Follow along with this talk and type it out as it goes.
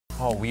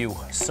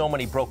Oh, so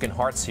many broken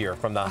hearts here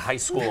from the High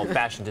School of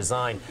Fashion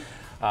Design.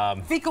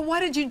 Vika, why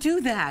did you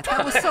do that?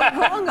 That was so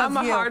wrong of you. I'm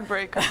a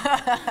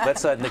heartbreaker.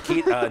 Let's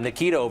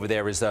Nikita over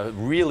there is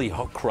really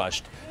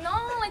crushed. No,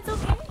 it's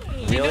okay.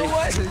 Really? You know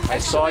what? I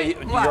saw you.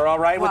 You're all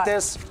right with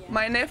this?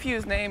 My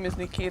nephew's name is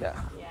Nikita.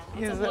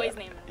 Yeah, it's a boy's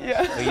name.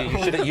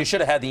 Yeah. You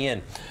should have had the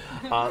in.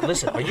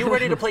 Listen, are you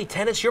ready to play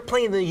tennis? You're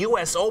playing the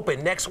U.S.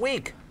 Open next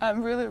week.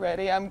 I'm really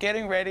ready. I'm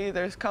getting ready.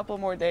 There's a couple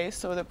more days,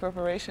 so the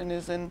preparation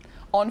is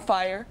on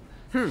fire.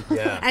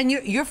 Yeah. And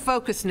you're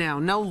focused now.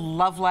 No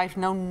love life,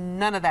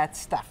 none of that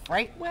stuff,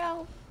 right?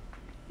 Well,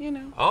 you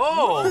know.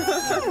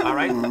 Oh, all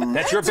right.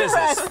 That's your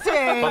business.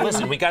 Interesting. But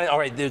listen, we got it. All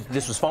right,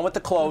 this was fun with the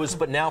clothes,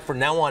 but from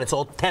now on, it's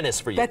all tennis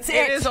for you. That's it.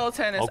 It is all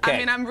tennis. Okay. I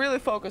mean, I'm really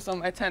focused on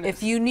my tennis.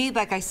 If you need,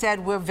 like I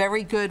said, we're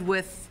very good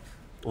with.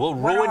 We'll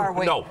What ruin. are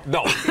we? No.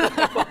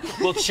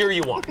 We'll cheer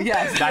you on.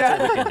 Yes. That's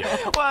what we can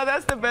do. Well,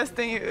 that's the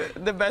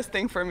best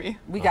thing for me.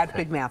 We got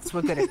big mouths.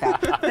 We're good at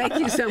that. Thank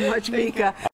you so much, Vika.